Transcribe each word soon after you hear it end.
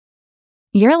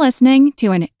You're listening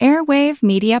to an Airwave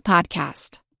Media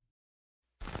Podcast.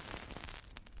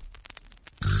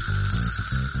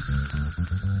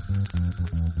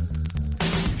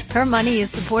 Her Money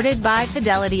is supported by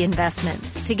Fidelity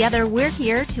Investments. Together, we're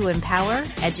here to empower,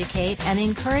 educate, and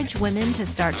encourage women to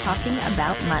start talking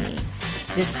about money.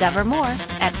 Discover more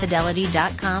at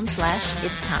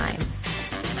fidelity.com/it's time.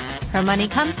 Her Money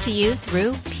comes to you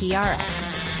through PRX.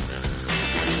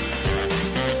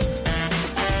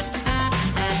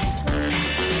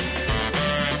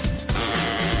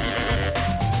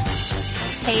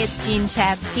 Hey, it's Jean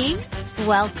Chatzky.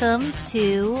 Welcome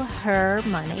to Her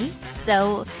Money.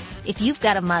 So if you've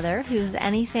got a mother who's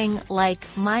anything like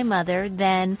my mother,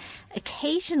 then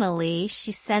occasionally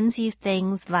she sends you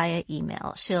things via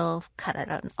email. She'll cut out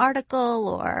an article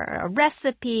or a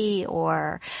recipe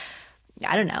or,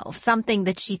 I don't know, something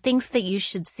that she thinks that you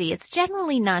should see. It's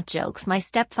generally not jokes. My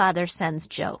stepfather sends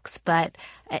jokes, but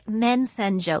men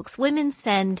send jokes. Women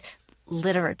send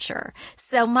literature.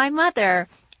 So my mother,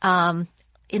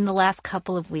 in the last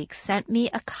couple of weeks, sent me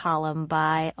a column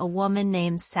by a woman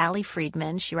named Sally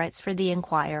Friedman. She writes for The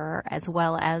Inquirer as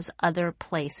well as other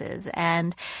places.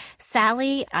 And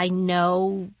Sally, I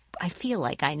feel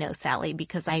like I know Sally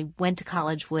because I went to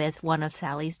college with one of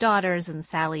Sally's daughters, and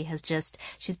Sally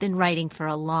she's been writing for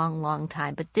a long, long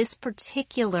time. But this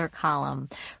particular column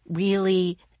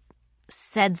really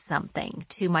said something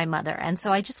to my mother. And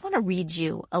so I just want to read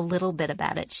you a little bit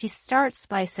about it. She starts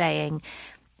by saying,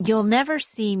 "You'll never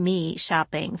see me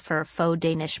shopping for faux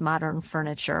Danish modern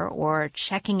furniture or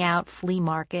checking out flea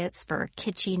markets for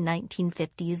kitschy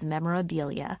 1950s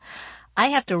memorabilia. I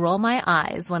have to roll my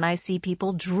eyes when I see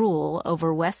people drool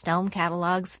over West Elm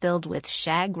catalogs filled with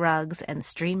shag rugs and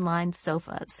streamlined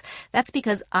sofas. That's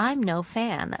because I'm no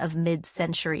fan of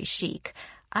mid-century chic.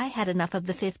 I had enough of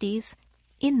the 50s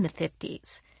in the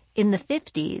 50s. In the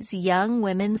 50s, young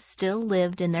women still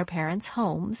lived in their parents'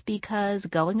 homes because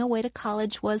going away to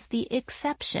college was the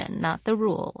exception, not the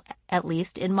rule, at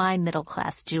least in my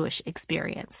middle-class Jewish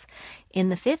experience. In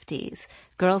the 50s,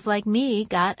 girls like me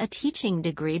got a teaching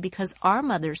degree because our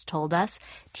mothers told us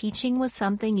teaching was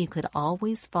something you could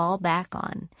always fall back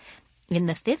on. In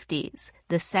the 50s,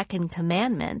 the second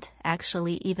commandment,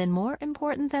 actually even more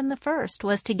important than the first,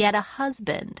 was to get a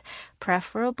husband,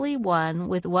 preferably one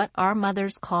with what our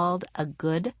mothers called a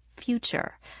good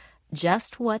future.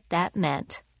 Just what that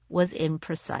meant was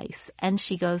imprecise." And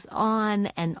she goes on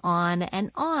and on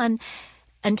and on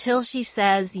until she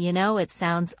says, it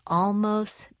sounds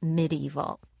almost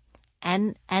medieval.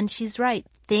 And she's right.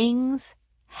 Things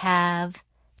have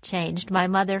changed. My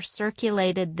mother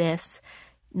circulated this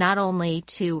not only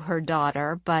to her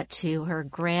daughter, but to her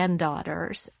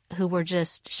granddaughters, who were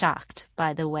just shocked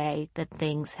by the way that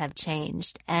things have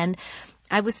changed. And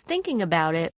I was thinking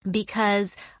about it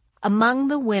because among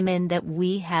the women that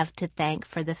we have to thank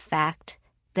for the fact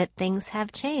that things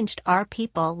have changed are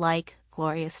people like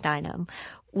Gloria Steinem,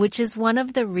 which is one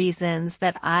of the reasons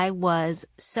that I was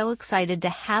so excited to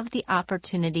have the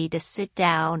opportunity to sit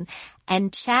down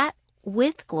and chat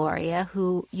with Gloria,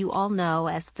 who you all know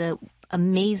as the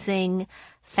amazing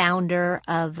founder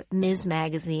of Ms.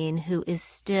 Magazine, who is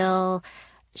still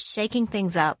shaking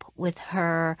things up with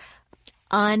her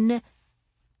unabashed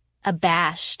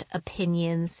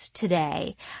opinions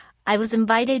today. I was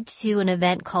invited to an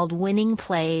event called Winning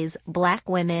Plays, Black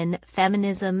Women,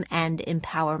 Feminism, and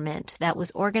Empowerment that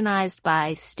was organized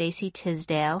by Stacey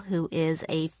Tisdale, who is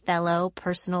a fellow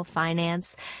personal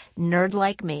finance nerd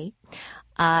like me.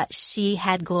 She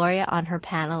had Gloria on her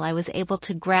panel. I was able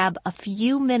to grab a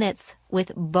few minutes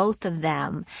with both of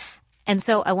them. And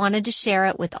so I wanted to share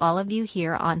it with all of you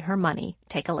here on Her Money.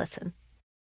 Take a listen.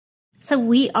 So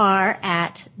we are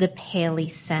at the Paley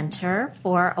Center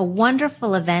for a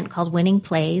wonderful event called Winning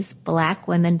Plays, Black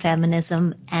Women,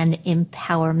 Feminism, and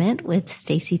Empowerment with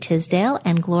Stacey Tisdale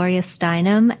and Gloria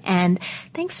Steinem. And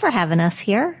thanks for having us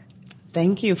here.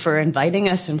 Thank you for inviting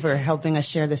us and for helping us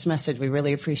share this message. We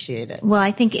really appreciate it. Well,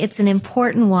 I think it's an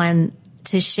important one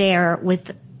to share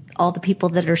with all the people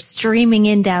that are streaming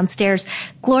in downstairs.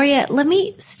 Gloria, let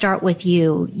me start with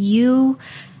you. You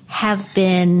have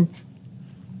been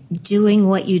doing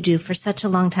what you do for such a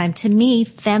long time. To me,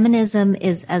 feminism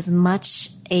is as much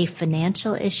a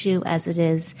financial issue as it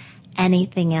is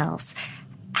anything else.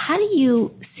 How do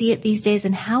you see it these days,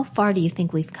 and how far do you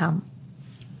think we've come?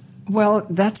 Well,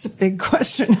 that's a big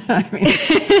question.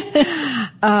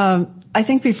 I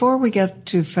think before we get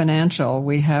to financial,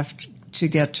 we have to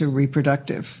get to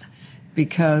reproductive,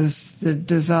 because the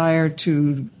desire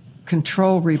to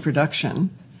control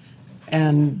reproduction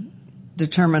and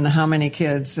determine how many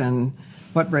kids and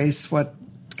what race, what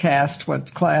caste,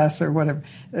 what class, or whatever.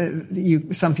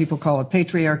 Some people call it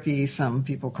patriarchy, some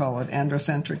people call it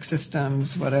androcentric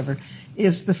systems, whatever,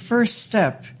 is the first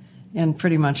step in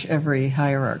pretty much every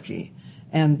hierarchy.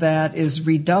 And that is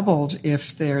redoubled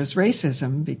if there's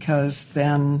racism, because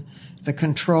then the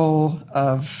control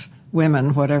of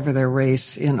women, whatever their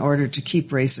race, in order to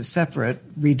keep races separate,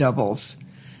 redoubles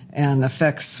and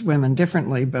affects women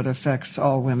differently, but affects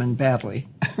all women badly.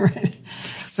 Right?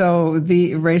 So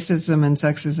the racism and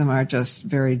sexism are just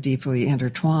very deeply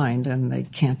intertwined, and they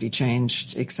can't be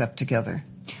changed except together.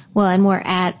 Well, and we're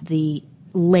at the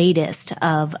latest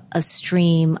of a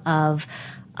stream of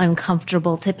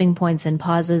uncomfortable tipping points and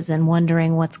pauses and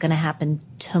wondering what's going to happen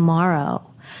tomorrow.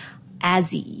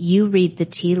 As you read the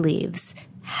tea leaves,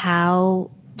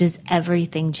 how does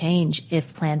everything change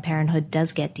if Planned Parenthood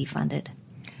does get defunded?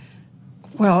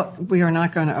 Well, we are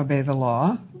not going to obey the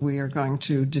law. We are going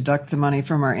to deduct the money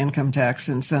from our income tax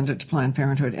and send it to Planned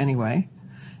Parenthood anyway,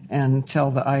 and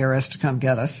tell the IRS to come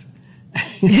get us.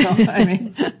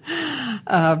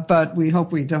 But we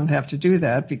hope we don't have to do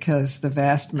that, because the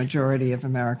vast majority of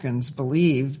Americans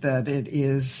believe that it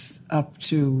is up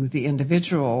to the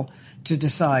individual to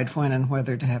decide when and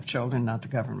whether to have children, not the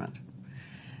government.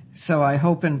 So I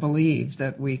hope and believe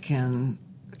that we can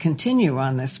continue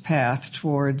on this path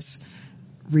towards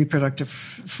reproductive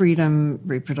freedom,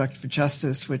 reproductive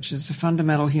justice, which is a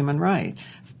fundamental human right.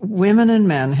 Women and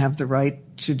men have the right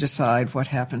to decide what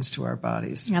happens to our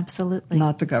bodies. Absolutely.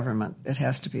 Not the government. It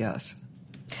has to be us.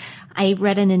 I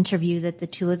read an interview that the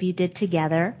two of you did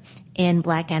together in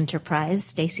Black Enterprise.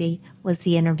 Stacey was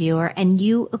the interviewer, and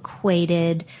you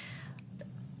equated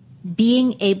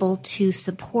being able to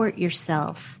support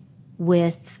yourself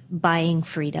with buying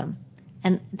freedom.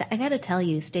 And I got to tell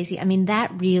you, Stacey, I mean,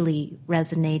 that really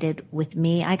resonated with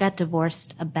me. I got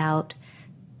divorced about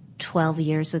 12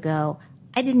 years ago.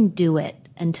 I didn't do it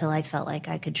until I felt like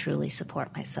I could truly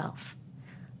support myself.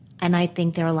 And I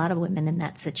think there are a lot of women in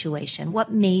that situation.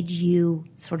 What made you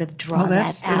sort of draw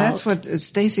that out? That's what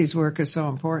Stacey's work is so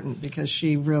important, because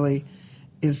she really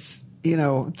is,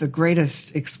 the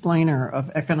greatest explainer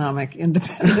of economic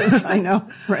independence I know,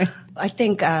 right? I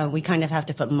think we kind of have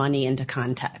to put money into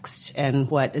context. And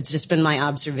it's just been my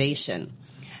observation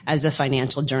as a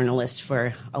financial journalist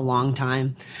for a long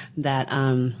time, that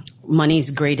money's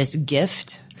greatest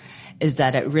gift is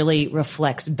that it really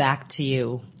reflects back to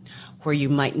you where you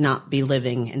might not be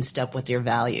living in step with your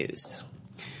values.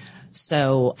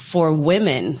 So for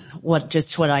women, what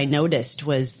I noticed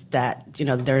was that,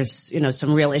 there's,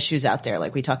 some real issues out there.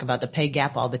 Like we talk about the pay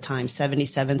gap all the time,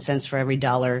 77 cents for every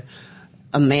dollar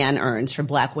a man earns. For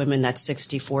Black women, that's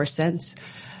 64 cents.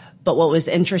 But what was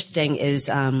interesting is,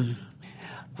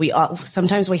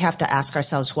 sometimes we have to ask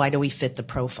ourselves, why do we fit the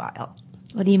profile?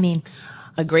 What do you mean?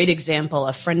 A great example,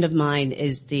 a friend of mine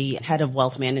is the head of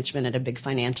wealth management at a big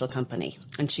financial company.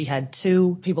 And she had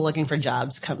two people looking for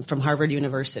jobs come from Harvard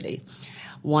University.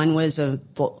 One was a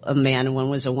man and one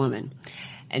was a woman.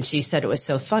 And she said it was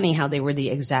so funny how they were the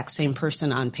exact same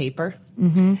person on paper.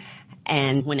 Mm-hmm.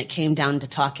 And when it came down to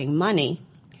talking money,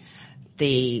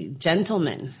 the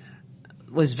gentleman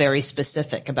was very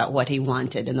specific about what he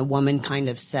wanted. And the woman kind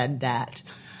of said that,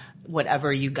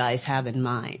 whatever you guys have in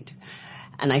mind.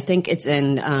 And I think it's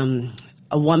in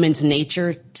a woman's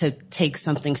nature to take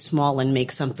something small and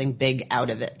make something big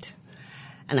out of it.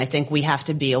 And I think we have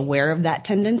to be aware of that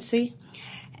tendency.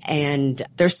 And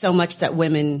there's so much that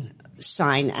women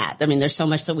shine at. I mean, there's so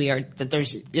much that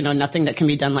there's, nothing that can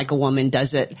be done like a woman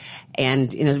does it.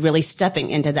 And, really stepping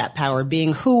into that power,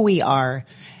 being who we are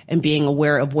and being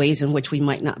aware of ways in which we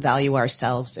might not value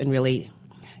ourselves, and really,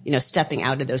 stepping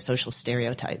out of those social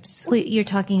stereotypes. Well, you're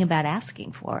talking about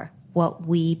asking for what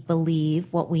we believe,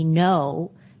 what we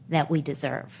know that we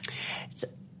deserve.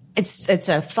 It's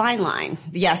a fine line.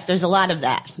 Yes, there's a lot of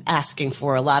that asking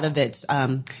for. A lot of it's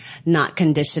not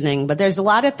conditioning, but there's a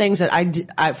lot of things that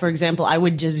I, for example, I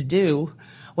would just do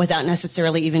without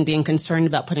necessarily even being concerned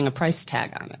about putting a price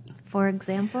tag on it. For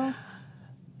example?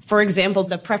 For example,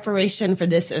 the preparation for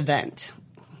this event.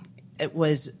 It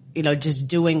was, just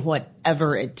doing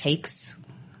whatever it takes,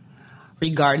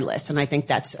 regardless. And I think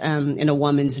that's in a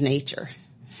woman's nature.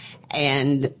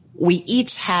 And we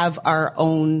each have our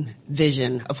own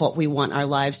vision of what we want our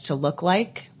lives to look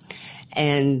like.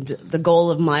 And the goal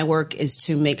of my work is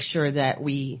to make sure that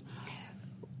we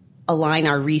align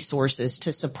our resources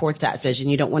to support that vision.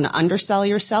 You don't want to undersell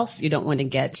yourself. You don't want to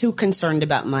get too concerned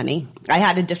about money. I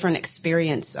had a different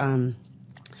experience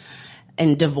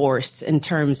in divorce, in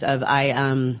terms of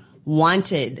I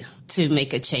wanted to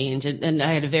make a change, and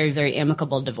I had a very, very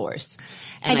amicable divorce.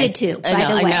 And I did too, by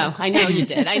the way. I know you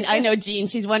did. I know Jean.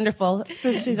 She's wonderful.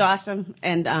 She's awesome.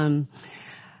 And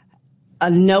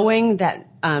knowing that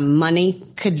money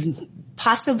could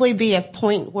possibly be a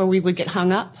point where we would get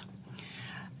hung up,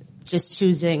 just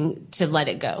choosing to let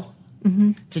it go,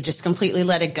 to just completely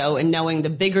let it go, and knowing the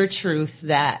bigger truth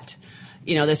that,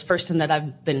 this person that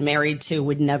I've been married to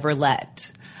would never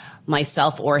let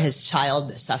myself or his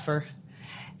child suffer,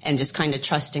 and just kind of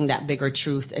trusting that bigger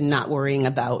truth and not worrying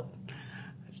about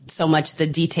so much the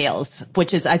details,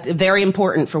 which is very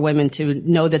important for women to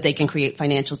know that they can create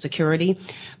financial security.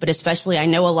 But especially, I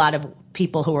know a lot of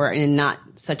people who are in not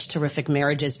such terrific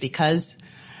marriages because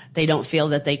they don't feel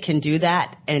that they can do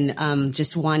that, and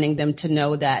just wanting them to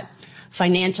know that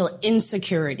financial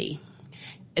insecurity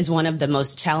is one of the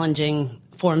most challenging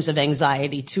forms of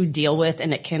anxiety to deal with,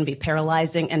 and it can be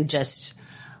paralyzing, and just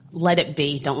let it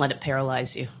be. Don't let it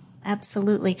paralyze you.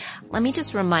 Absolutely. Let me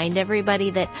just remind everybody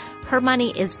that Her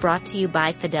Money is brought to you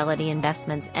by Fidelity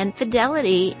Investments, and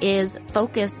Fidelity is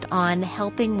focused on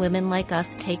helping women like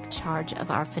us take charge of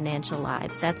our financial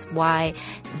lives. That's why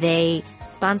they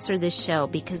sponsor this show,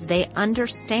 because they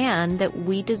understand that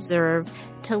we deserve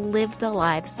to live the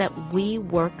lives that we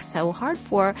work so hard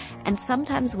for, and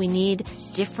sometimes we need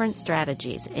different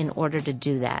strategies in order to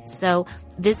do that. So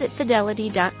visit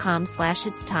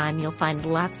fidelity.com/it's time. You'll find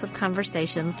lots of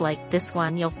conversations like this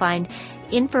one. You'll find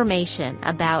information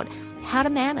about how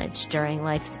to manage during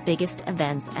life's biggest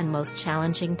events and most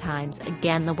challenging times.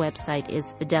 Again, the website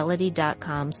is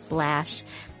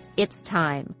fidelity.com/it's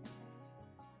time.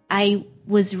 I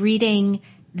was reading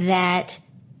that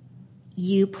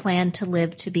you plan to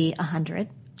live to be 100.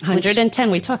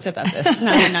 110. We talked about this.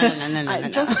 No.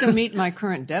 Just to meet my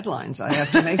current deadlines, I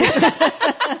have to make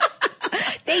it.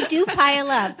 They do pile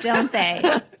up, don't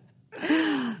they?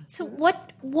 So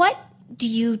what do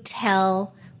you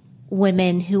tell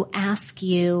women who ask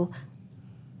you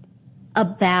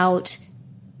about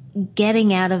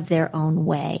getting out of their own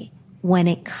way when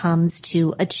it comes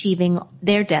to achieving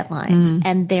their deadlines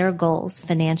and their goals,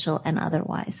 financial and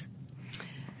otherwise?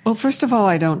 Well, first of all,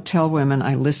 I don't tell women,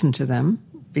 I listen to them,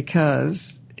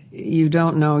 because you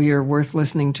don't know you're worth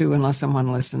listening to unless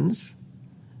someone listens.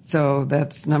 So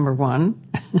that's number one.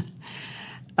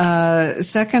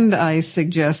 Second, I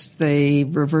suggest they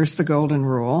reverse the golden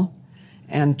rule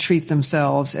and treat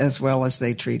themselves as well as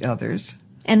they treat others.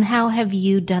 And how have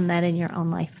you done that in your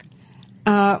own life?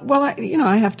 Well,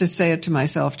 I have to say it to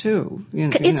myself too.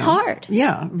 It's hard.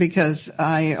 Yeah, because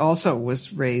I also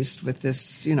was raised with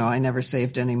this, I never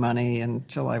saved any money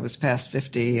until I was past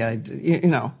 50.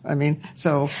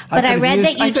 So but I read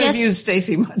that you I could have used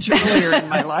Stacey much earlier in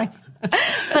my life.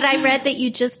 But I read that you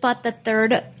just bought the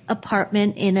third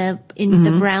apartment in the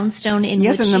brownstone in which you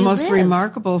live. Yes, and the most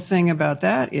remarkable thing about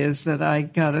that is that I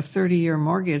got a 30-year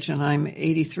mortgage and I'm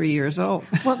 83 years old.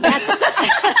 Well, that's...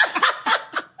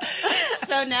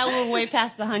 So now we're way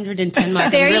past the 110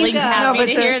 mark. There I'm really you go. happy to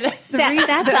hear that.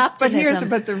 That's optimism.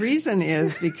 But the reason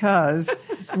is because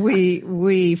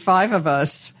we five of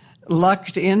us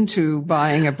lucked into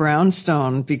buying a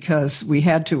brownstone because we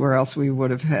had to, or else we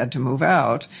would have had to move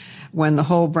out, when the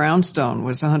whole brownstone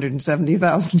was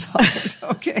 $170,000.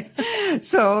 Okay.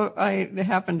 So I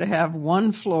happen to have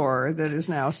one floor that is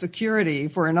now security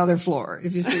for another floor,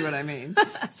 if you see what I mean.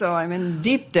 So I'm in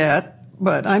deep debt,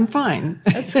 but I'm fine.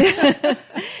 I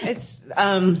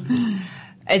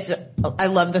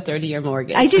love the 30-year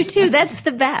mortgage. I do too. That's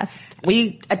the best.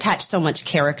 We attach so much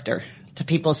character to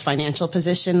people's financial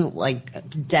position.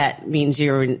 Like, debt means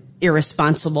you're an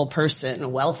irresponsible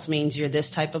person. Wealth means you're this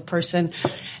type of person.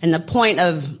 And the point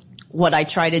of what I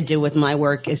try to do with my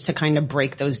work is to kind of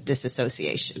break those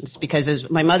disassociations. Because as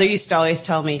my mother used to always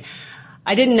tell me,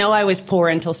 I didn't know I was poor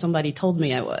until somebody told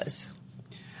me I was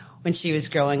when she was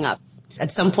growing up.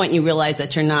 At some point you realize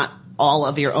that you're not all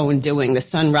of your own doing. The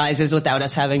sun rises without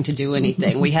us having to do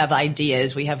anything. We have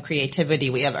ideas. We have creativity.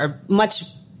 We have our much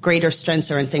greater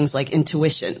strengths are in things like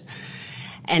intuition.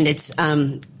 And it's,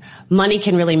 money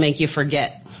can really make you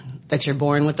forget that you're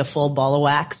born with a full ball of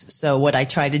wax. So what I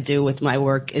try to do with my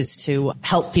work is to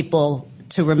help people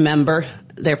to remember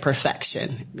their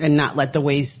perfection and not let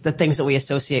the things that we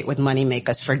associate with money make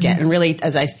us forget. And really,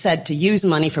 as I said, to use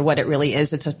money for what it really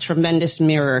is, it's a tremendous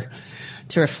mirror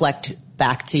to reflect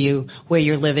back to you where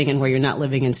you're living and where you're not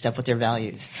living in step with your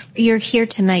values. You're here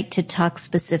tonight to talk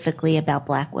specifically about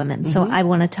Black women. So I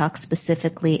want to talk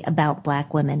specifically about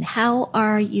Black women. How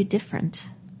are you different?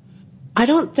 I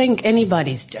don't think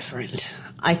anybody's different.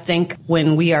 I think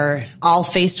when we are all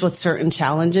faced with certain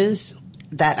challenges,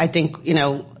 that I think,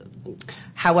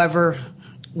 however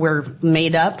we're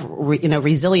made up.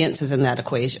 Resilience is in that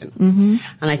equation. Mm-hmm.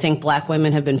 And I think Black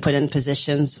women have been put in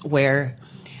positions where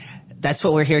that's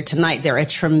what we're here tonight. They're a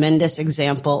tremendous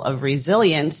example of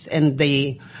resilience. And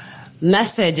the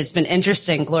message, it's been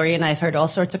interesting. Gloria and I have heard all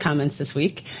sorts of comments this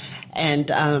week. And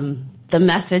the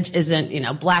message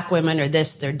isn't, Black women are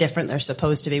this, they're different, they're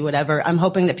supposed to be whatever. I'm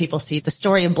hoping that people see the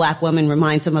story of Black women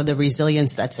reminds them of the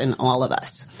resilience that's in all of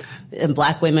us. And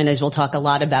Black women, as we'll talk a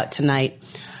lot about tonight,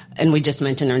 and we just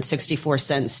mentioned, earn 64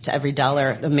 cents to every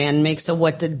dollar the man makes. So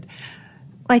what did...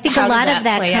 Well, I think a lot of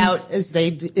that play comes out as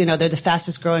they're the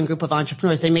fastest growing group of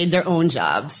entrepreneurs. They made their own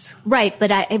jobs. Right.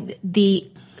 But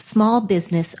the small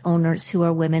business owners who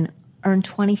are women earn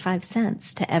 25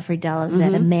 cents to every dollar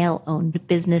that a male-owned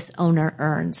business owner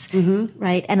earns,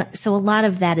 right? And so a lot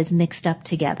of that is mixed up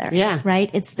together, right?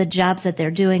 It's the jobs that they're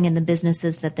doing and the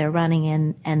businesses that they're running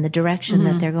in and the direction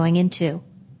that they're going into.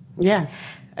 Yeah.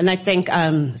 And I think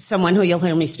someone who you'll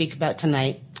hear me speak about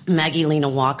tonight, Maggie Lena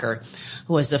Walker,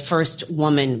 who was the first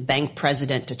woman bank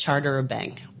president to charter a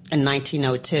bank in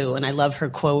 1902. And I love her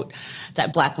quote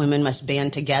that Black women must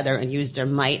band together and use their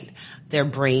might, their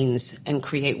brains, and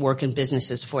create work and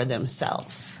businesses for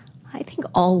themselves. I think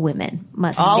all women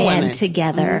must band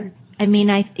together. I mean,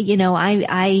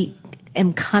 I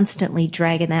am constantly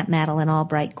dragging that Madeleine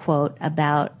Albright quote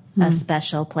about a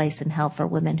special place in hell for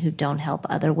women who don't help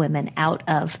other women out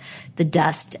of the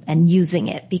dust and using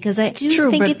it, because I do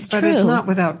think it's true. But it's not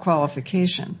without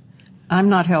qualification. I'm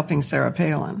not helping Sarah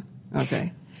Palin,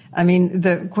 okay? I mean,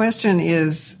 the question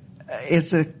is,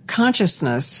 it's a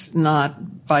consciousness,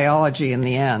 not biology in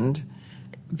the end,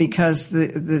 because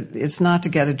it's not to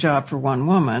get a job for one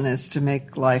woman, it's to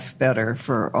make life better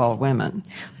for all women.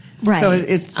 Right. So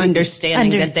it's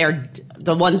understanding that they're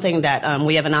the one thing that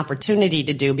we have an opportunity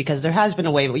to do, because there has been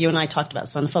a wave. You and I talked about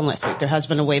this on the phone last week. There has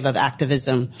been a wave of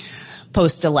activism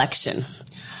post-election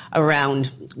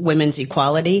around women's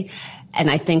equality, and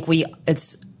I think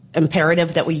it's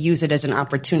imperative that we use it as an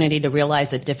opportunity to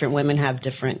realize that different women have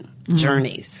different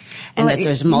journeys, and that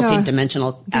there's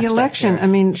multidimensional aspects. The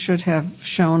election, should have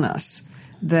shown us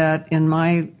that in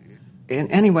my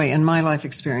life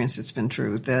experience, it's been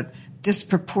true that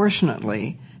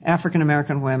disproportionately African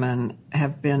American women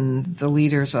have been the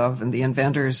leaders of and the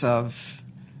inventors of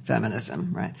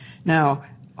feminism, right? Now,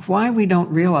 why we don't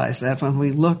realize that when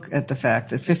we look at the fact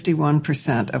that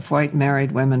 51% of white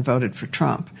married women voted for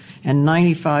Trump and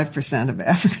 95% of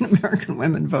African American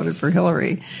women voted for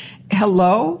Hillary.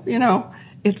 Hello?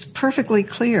 It's perfectly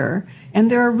clear,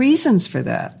 and there are reasons for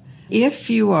that.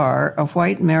 If you are a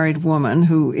white married woman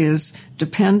who is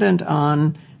dependent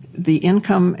on the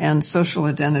income and social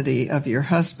identity of your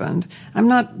husband, I'm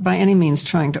not by any means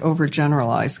trying to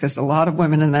overgeneralize, because a lot of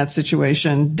women in that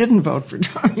situation didn't vote for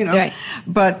Trump, Right.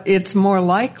 But it's more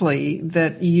likely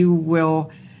that you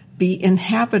will be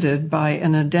inhabited by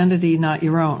an identity not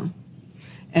your own,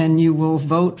 and you will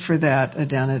vote for that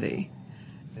identity.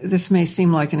 This may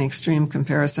seem like an extreme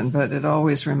comparison, but it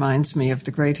always reminds me of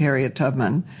the great Harriet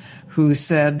Tubman, who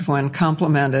said, when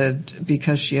complimented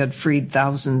because she had freed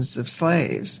thousands of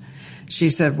slaves, she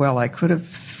said, well, I could have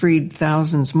freed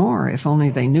thousands more if only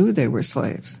they knew they were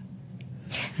slaves.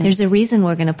 There's a reason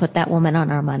we're going to put that woman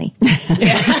on our money.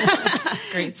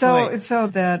 Great point. So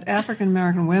that African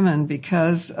American women,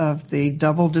 because of the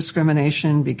double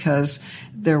discrimination, because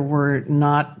there were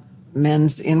not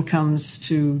men's incomes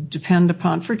to depend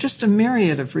upon for just a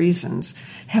myriad of reasons,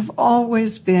 have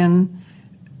always been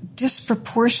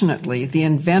disproportionately the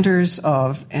inventors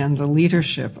of and the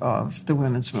leadership of the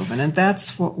women's movement. And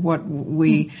that's what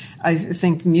we, I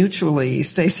think mutually,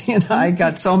 Stacey and I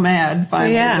got so mad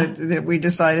finally that we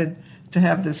decided to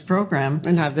have this program.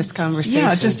 And have this conversation.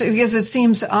 Yeah, just because it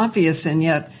seems obvious, and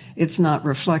yet it's not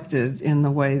reflected in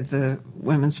the way the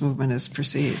women's movement is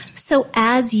perceived. So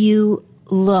as you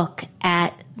look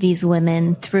at these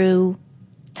women through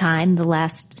time,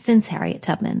 since Harriet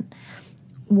Tubman,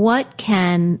 what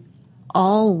can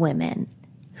all women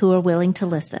who are willing to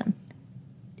listen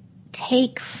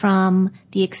take from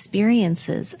the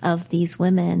experiences of these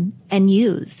women and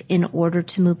use in order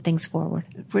to move things forward?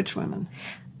 Which women?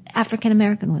 African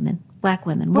American women, Black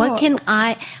women. Well,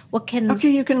 Okay,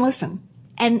 you can listen.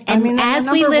 And as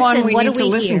we listen, we need to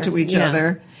listen hear? to each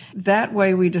other. That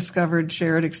way we discovered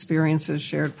shared experiences,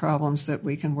 shared problems that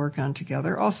we can work on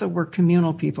together. Also, we're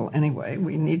communal people anyway.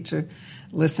 We need to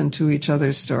listen to each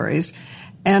other's stories.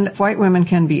 And white women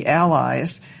can be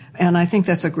allies, and I think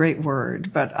that's a great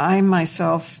word. But I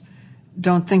myself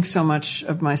don't think so much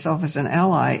of myself as an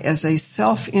ally, as a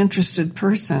self-interested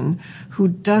person who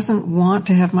doesn't want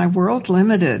to have my world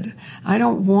limited. I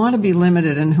don't want to be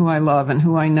limited in who I love and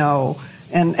who I know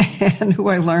and who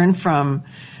I learn from.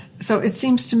 So it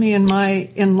seems to me in my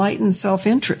enlightened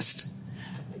self-interest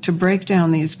to break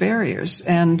down these barriers.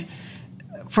 And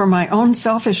for my own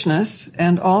selfishness,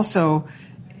 and also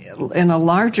in a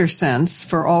larger sense,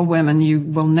 for all women, you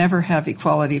will never have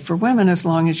equality for women as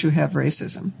long as you have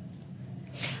racism.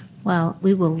 Well,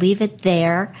 we will leave it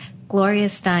there. Gloria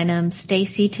Steinem,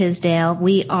 Stacey Tisdale,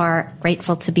 we are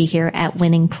grateful to be here at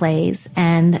Winning Plays.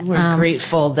 And we're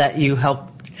grateful that you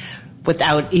helped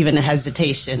without even a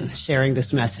hesitation sharing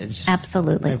this message.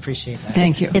 Absolutely. I appreciate that.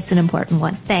 Thank you. It's an important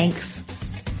one. Thanks.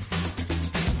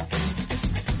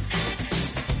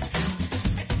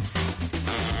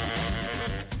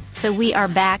 So we are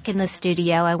back in the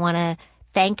studio. I want to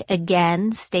thank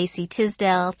again Stacey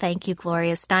Tisdale. Thank you,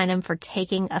 Gloria Steinem, for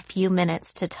taking a few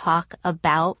minutes to talk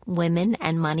about women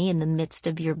and money in the midst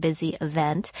of your busy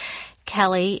event.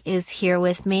 Kelly is here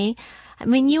with me. I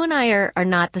mean, you and I are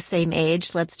not the same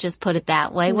age. Let's just put it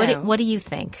that way. No. What do you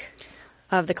think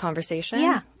of the conversation?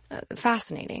 Yeah.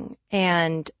 Fascinating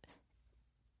and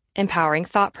empowering,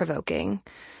 thought-provoking.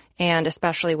 And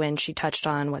especially when she touched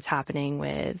on what's happening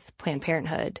with Planned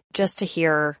Parenthood, just to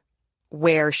hear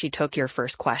where she took your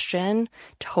first question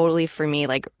totally, for me,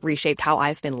 like reshaped how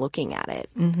I've been looking at it.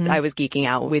 Mm-hmm. I was geeking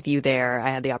out with you there. I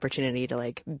had the opportunity to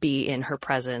like be in her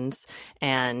presence,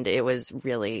 and it was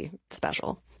really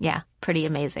special. Yeah, pretty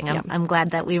amazing. I'm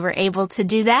glad that we were able to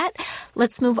do that.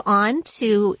 Let's move on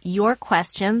to your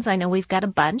questions. I know we've got a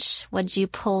bunch. What did you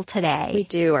pull today? We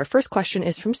do. Our first question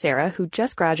is from Sarah, who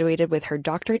just graduated with her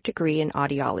doctorate degree in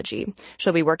audiology.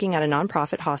 She'll be working at a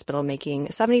nonprofit hospital making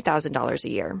 $70,000 a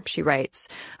year. She writes,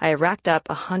 I have racked up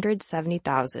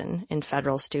 $170,000 in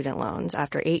federal student loans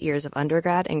after 8 years of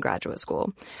undergrad and graduate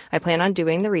school. I plan on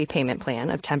doing the repayment plan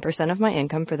of 10% of my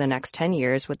income for the next 10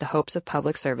 years with the hopes of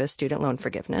public service student loan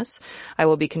forgiveness. I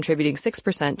will be contributing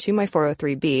 6% to my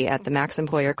 403B at the max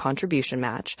employer contribution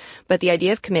match, but the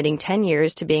idea of committing 10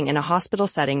 years to being in a hospital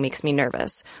setting makes me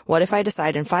nervous. What if I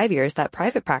decide in 5 years that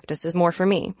private practice is more for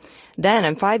me? Then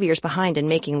I'm 5 years behind in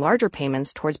making larger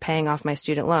payments towards paying off my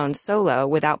student loans solo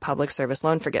without public service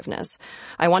loan forgiveness.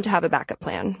 I want to have a backup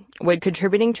plan. Would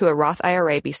contributing to a Roth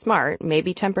IRA be smart?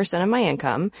 Maybe 10% of my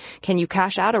income. Can you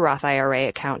cash out a Roth IRA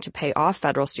account to pay off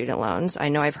federal student loans? I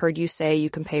know I've heard you say you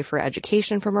can pay for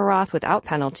education from a Roth without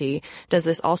penalty. Does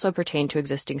this also pertain to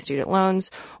existing student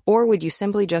loans? Or would you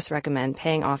simply just recommend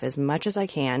paying off as much as I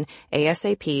can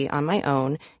ASAP on my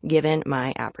own, given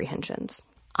my apprehensions?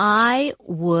 I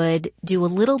would do a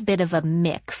little bit of a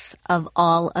mix of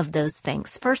all of those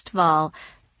things. First of all,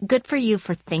 good for you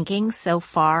for thinking so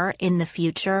far in the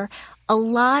future. A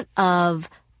lot of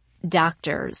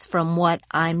doctors, from what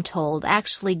I'm told,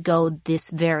 actually go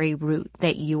this very route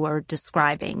that you are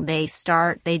describing. They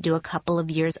do a couple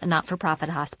of years a not-for-profit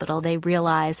hospital. They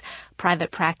realize private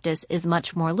practice is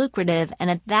much more lucrative. And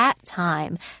at that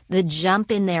time, the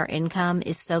jump in their income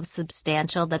is so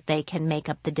substantial that they can make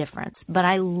up the difference. But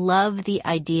I love the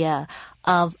idea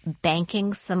of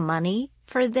banking some money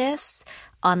for this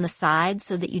on the side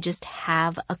so that you just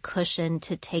have a cushion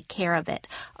to take care of it.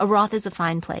 A Roth is a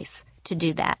fine place to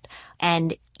do that.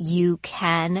 And you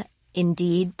can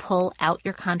indeed pull out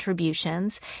your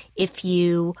contributions. If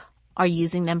you are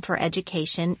using them for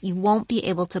education, you won't be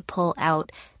able to pull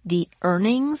out the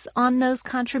earnings on those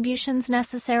contributions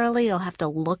necessarily. You'll have to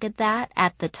look at that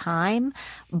at the time,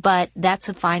 but that's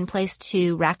a fine place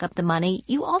to rack up the money.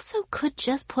 You also could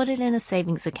just put it in a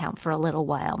savings account for a little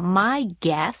while. My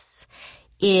guess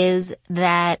is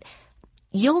that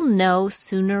you'll know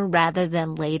sooner rather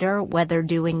than later whether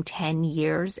doing 10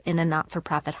 years in a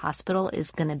not-for-profit hospital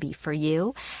is going to be for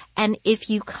you. And if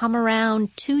you come around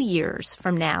 2 years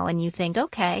from now and you think,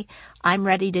 okay, I'm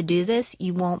ready to do this,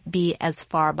 you won't be as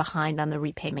far behind on the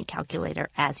repayment calculator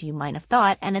as you might have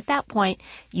thought. And at that point,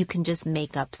 you can just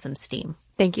make up some steam.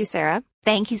 Thank you, Sarah.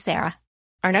 Thank you, Sarah.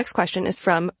 Our next question is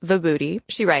from The Booty.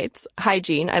 She writes, Hi,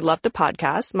 Jean. I love the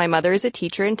podcast. My mother is a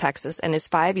teacher in Texas and is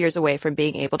 5 years away from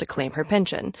being able to claim her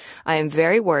pension. I am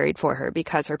very worried for her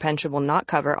because her pension will not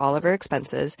cover all of her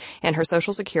expenses, and her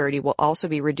Social Security will also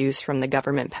be reduced from the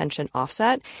government pension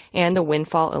offset and the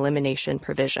windfall elimination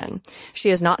provision. She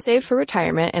has not saved for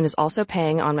retirement and is also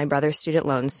paying on my brother's student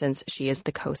loans since she is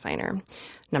the co-signer.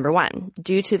 Number 1,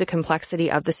 due to the complexity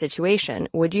of the situation,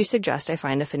 would you suggest I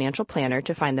find a financial planner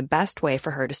to find the best way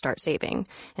for her to start saving?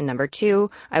 And number 2,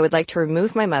 I would like to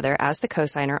remove my mother as the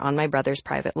cosigner on my brother's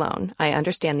private loan. I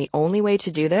understand the only way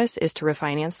to do this is to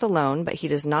refinance the loan, but he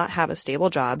does not have a stable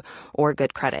job or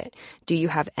good credit. Do you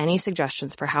have any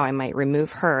suggestions for how I might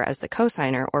remove her as the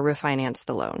cosigner or refinance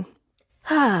the loan?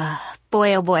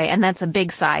 Boy, oh boy. And that's a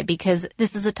big sigh because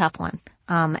this is a tough one.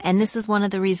 And this is one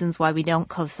of the reasons why we don't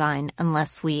co-sign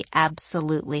unless we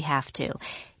absolutely have to.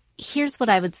 Here's what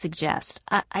I would suggest.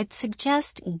 I'd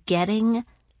suggest getting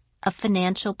a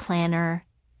financial planner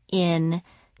in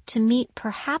to meet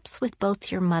perhaps with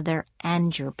both your mother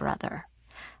and your brother.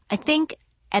 I think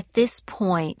at this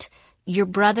point, your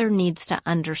brother needs to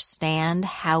understand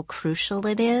how crucial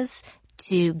it is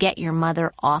to get your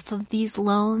mother off of these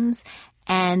loans,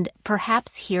 and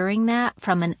perhaps hearing that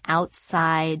from an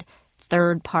outside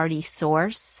third-party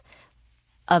source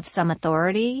of some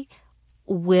authority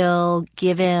will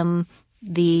give him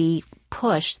the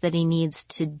push that he needs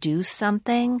to do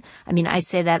something. I mean, I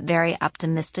say that very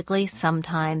optimistically.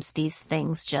 Sometimes these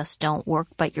things just don't work,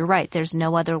 but you're right. There's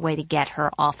no other way to get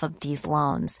her off of these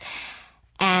loans.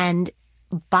 And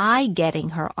by getting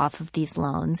her off of these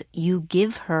loans, you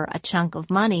give her a chunk of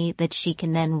money that she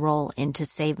can then roll into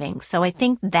savings. So I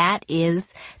think that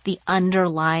is the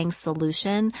underlying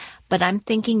solution. But I'm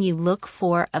thinking you look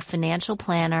for a financial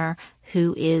planner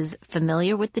who is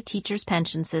familiar with the teacher's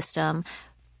pension system,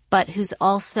 but who's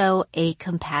also a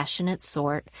compassionate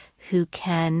sort who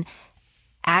can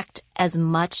act as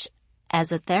much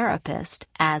as a therapist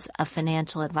as a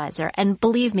financial advisor. And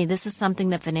believe me, this is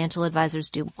something that financial advisors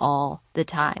do all the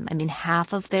time. I mean,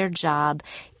 half of their job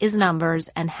is numbers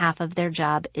and half of their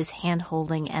job is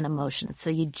hand-holding and emotion. So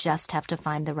you just have to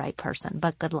find the right person.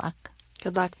 But good luck.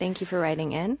 Good luck. Thank you for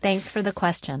writing in. Thanks for the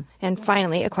question. And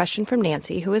finally, a question from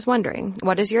Nancy, who is wondering,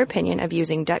 what is your opinion of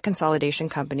using debt consolidation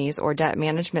companies or debt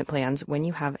management plans when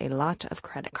you have a lot of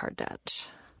credit card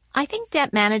debt? I think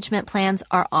debt management plans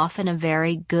are often a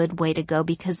very good way to go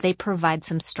because they provide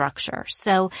some structure.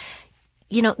 So,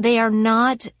 they are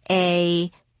not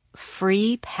a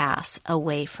free pass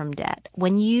away from debt.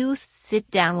 When you sit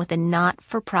down with a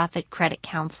not-for-profit credit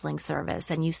counseling service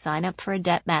and you sign up for a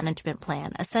debt management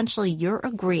plan, essentially you're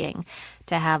agreeing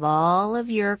to have all of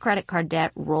your credit card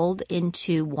debt rolled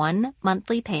into one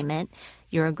monthly payment.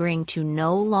 You're agreeing to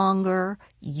no longer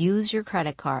use your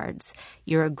credit cards.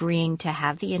 You're agreeing to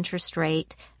have the interest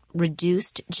rate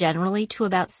reduced generally to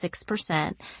about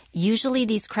 6%. Usually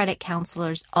these credit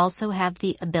counselors also have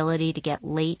the ability to get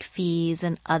late fees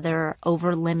and other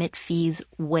over-limit fees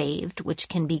waived, which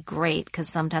can be great because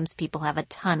sometimes people have a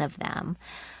ton of them.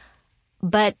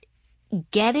 But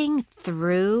getting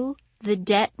through the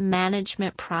debt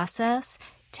management process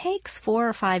takes 4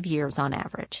 or 5 years on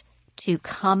average to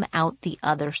come out the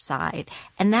other side.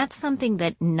 And that's something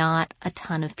that not a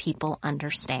ton of people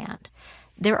understand.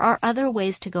 There are other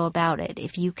ways to go about it.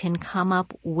 If you can come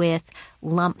up with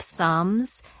lump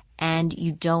sums and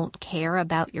you don't care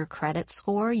about your credit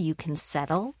score, you can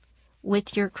settle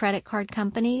with your credit card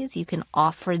companies. You can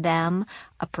offer them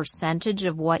a percentage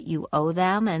of what you owe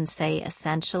them and say,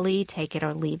 essentially, take it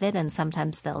or leave it. And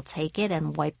sometimes they'll take it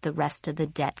and wipe the rest of the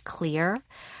debt clear.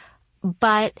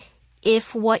 But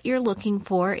if what you're looking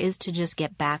for is to just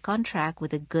get back on track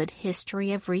with a good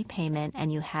history of repayment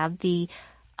and you have the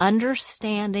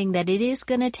understanding that it is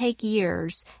going to take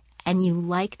years and you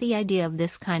like the idea of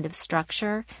this kind of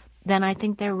structure, then I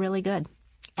think they're really good.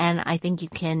 And I think you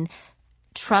can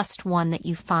trust one that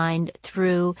you find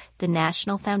through the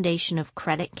National Foundation of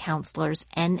Credit Counselors,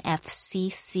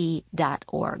 nfcc.org.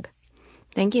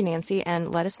 Thank you, Nancy, and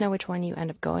let us know which one you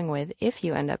end up going with, if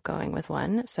you end up going with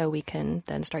one, so we can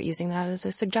then start using that as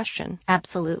a suggestion.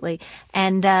 Absolutely.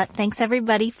 And thanks,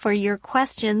 everybody, for your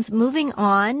questions. Moving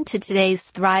on to today's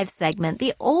Thrive segment,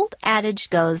 the old adage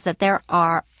goes that there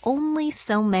are only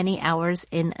so many hours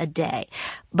in a day.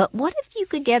 But what if you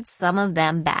could get some of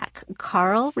them back?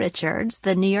 Carl Richards,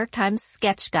 the New York Times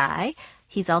sketch guy,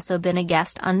 he's also been a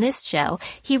guest on this show.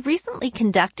 He recently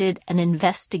conducted an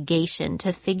investigation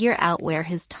to figure out where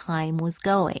his time was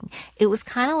going. It was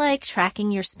kind of like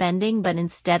tracking your spending, but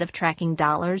instead of tracking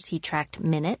dollars, he tracked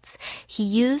minutes. He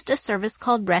used a service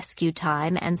called Rescue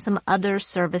Time and some other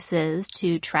services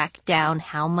to track down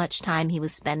how much time he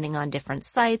was spending on different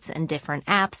sites and different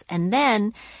apps. And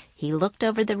then he looked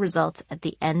over the results at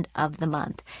the end of the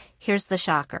month. Here's the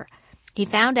shocker. He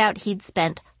found out he'd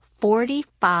spent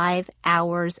 45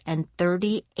 hours and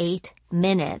 38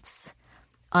 minutes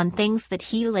on things that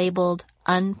he labeled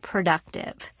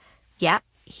unproductive. Yeah,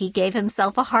 he gave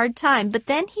himself a hard time, but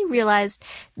then he realized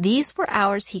these were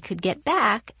hours he could get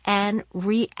back and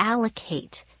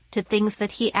reallocate to things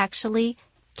that he actually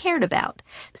cared about.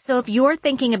 So if you're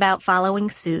thinking about following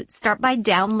suit, start by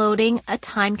downloading a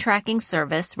time tracking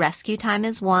service. Rescue Time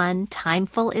is one,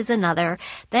 Timeful is another.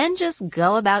 Then just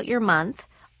go about your month.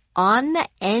 On the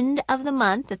end of the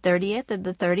month, the 30th or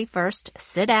the 31st,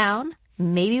 sit down,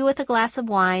 maybe with a glass of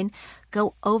wine,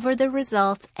 go over the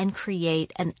results and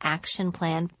create an action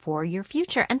plan for your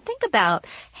future. And think about,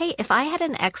 hey, if I had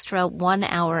an extra 1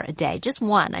 hour a day, just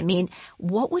one, I mean,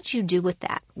 what would you do with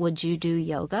that? Would you do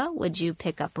yoga? Would you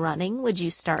pick up running? Would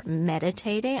you start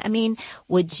meditating? I mean,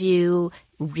 would you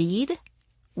read?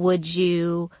 Would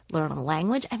you learn a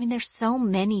language? I mean, there's so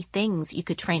many things. You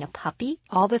could train a puppy.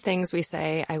 All the things we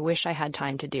say, I wish I had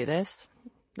time to do this,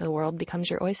 the world becomes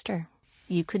your oyster.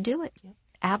 You could do it. Yep.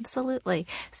 Absolutely.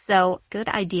 So good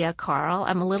idea, Carl.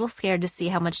 I'm a little scared to see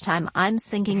how much time I'm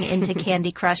sinking into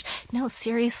Candy Crush. No,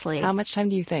 seriously. How much time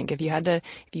do you think if you had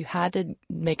to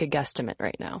make a guesstimate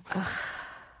right now?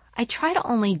 I try to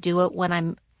only do it when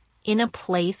I'm in a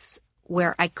place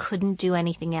where I couldn't do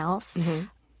anything else. Mm-hmm.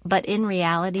 But in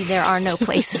reality, there are no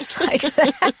places like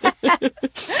that.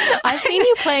 I've seen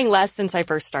you playing less since I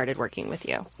first started working with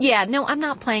you. Yeah, no, I'm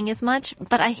not playing as much,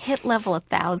 but I hit level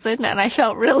 1,000 and I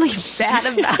felt really bad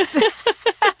about it.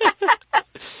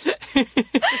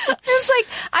 It's like,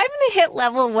 I'm going to hit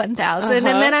level 1,000 and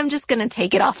then I'm just going to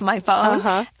take it off my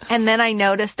phone. And then I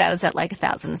noticed I was at like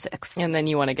 1,006. And then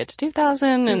you want to get to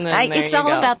 2,000 and then it's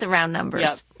all about the round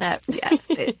numbers. Yep.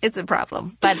 It's a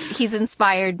problem. But he's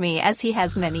inspired me, as he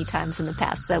has many times in the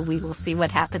past, so we will see what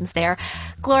happens there.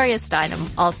 Gloria Steinem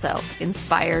also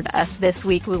inspired us this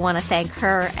week. We want to thank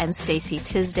her and Stacey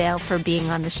Tisdale for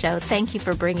being on the show. Thank you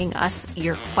for bringing us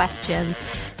your questions.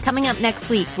 Coming up next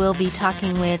week, we'll be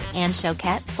talking with Anne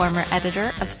Choquette, former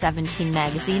editor of 17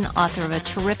 Magazine, author of a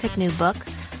terrific new book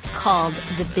called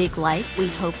The Big Life. We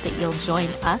hope that you'll join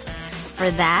us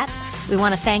for that. We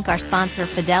want to thank our sponsor,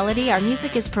 Fidelity. Our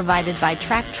music is provided by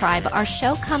Track Tribe. Our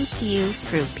show comes to you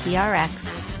through PRX,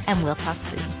 and we'll talk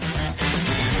soon.